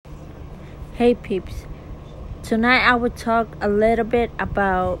Hey peeps, tonight I will talk a little bit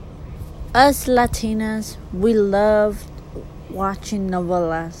about us Latinas. We love watching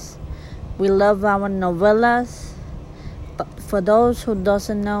novelas. We love our novelas. But for those who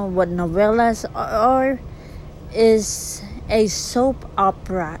doesn't know what novelas are, is a soap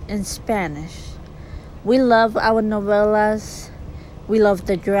opera in Spanish. We love our novelas. We love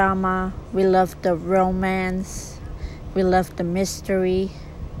the drama. We love the romance. We love the mystery.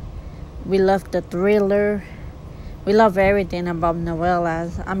 We love the thriller. We love everything about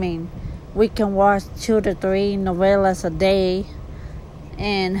novelas. I mean, we can watch 2 to 3 novelas a day.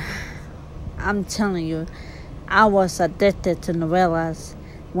 And I'm telling you, I was addicted to novelas.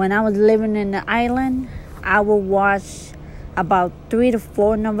 When I was living in the island, I would watch about 3 to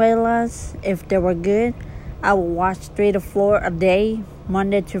 4 novelas. If they were good, I would watch 3 to 4 a day,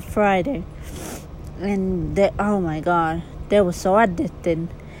 Monday to Friday. And oh my God, they were so addicted.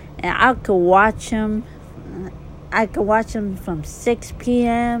 And I could watch them from 6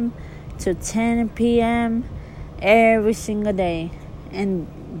 p.m. to 10 p.m. every single day. And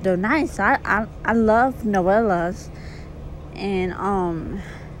they're nice. I love novelas. And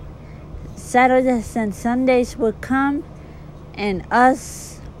Saturdays and Sundays would come, and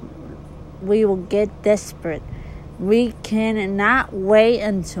we will get desperate. We cannot wait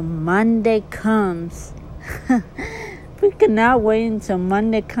until Monday comes. We cannot wait until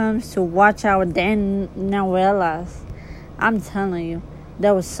Monday comes to watch our damn novelas. I'm telling you,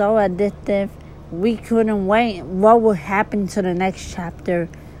 that was so addictive. We couldn't wait. What would happen to the next chapter?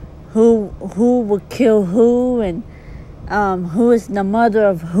 Who would kill who, and who is the mother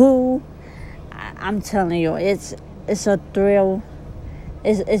of who? I'm telling you, it's a thrill.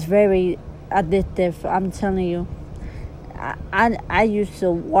 It's very addictive. I'm telling you. I used to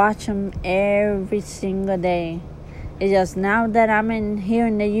watch them every single day. It's just now that I'm here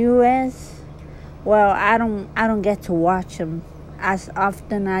in the U.S., well, I don't get to watch them as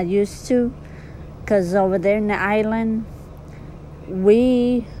often as I used to, because over there in the island,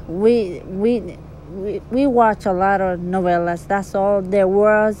 we watch a lot of novelas. That's all there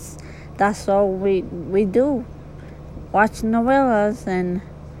was. That's all we do. Watch novelas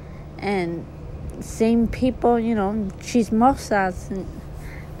and same people, chismosas.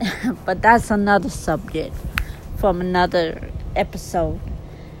 But that's another subject from another episode.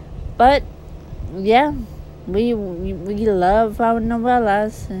 But yeah, we love our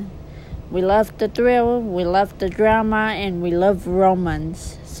novelas. We love the thrill, we love the drama, and we love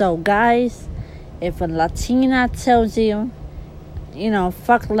romance. So guys, if a Latina tells you,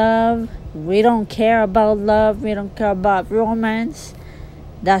 fuck love, we don't care about love, we don't care about romance,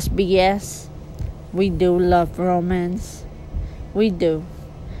 that's BS. We do love romance. We do.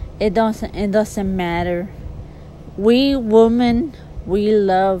 It doesn't matter. We women, we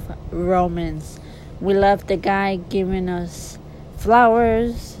love romance. We love the guy giving us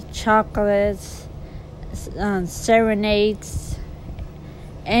flowers, chocolates, serenades,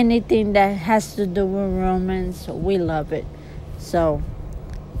 anything that has to do with romance. We love it. So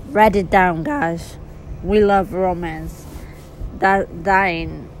write it down, guys. We love romance. That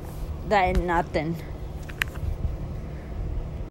ain't nothing.